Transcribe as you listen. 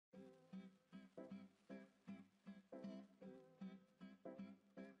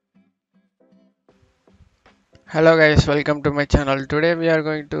Hello guys, welcome to my channel. Today we are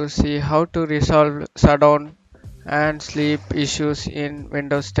going to see how to resolve shutdown and sleep issues in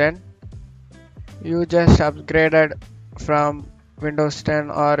Windows 10. You just upgraded from Windows 10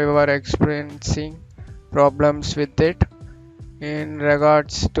 or you are experiencing problems with it in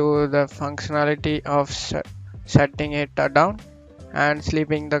regards to the functionality of shutting it down and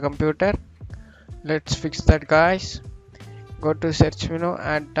sleeping the computer. Let's fix that guys. Go to search menu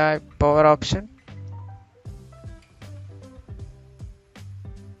and type power option.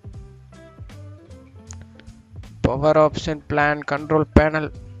 Power option plan control panel.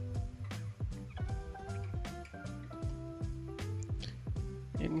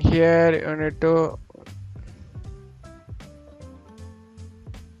 In here you need to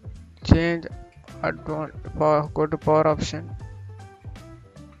change go to power option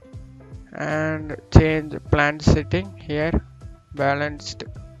and change plan setting here balanced.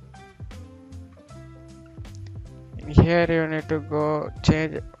 In here you need to go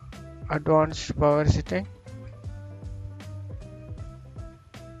change advanced power setting.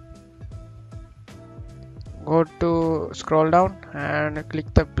 Go to scroll down and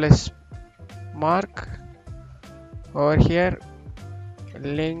click the plus mark over here,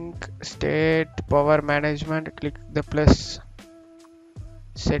 link state power management, click the plus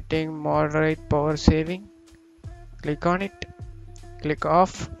setting moderate power saving, click on it, click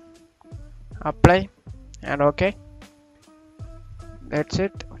off, apply and OK. That's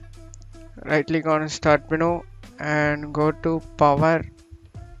it. Right click on start menu and go to power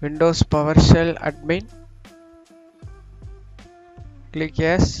Windows PowerShell admin, click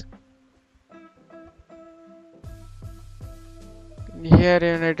yes. Here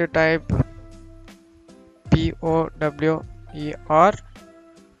you need to type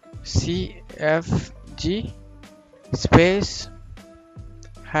POWERCFG space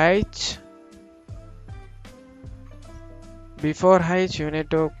H. Before H you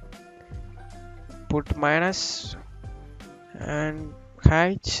need to put minus and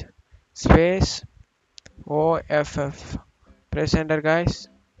H space OFF. Press enter guys.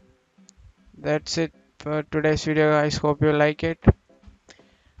 That's it for today's video guys. Hope you like it.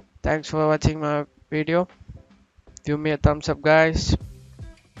 Thanks for watching my video. Give me a thumbs up guys.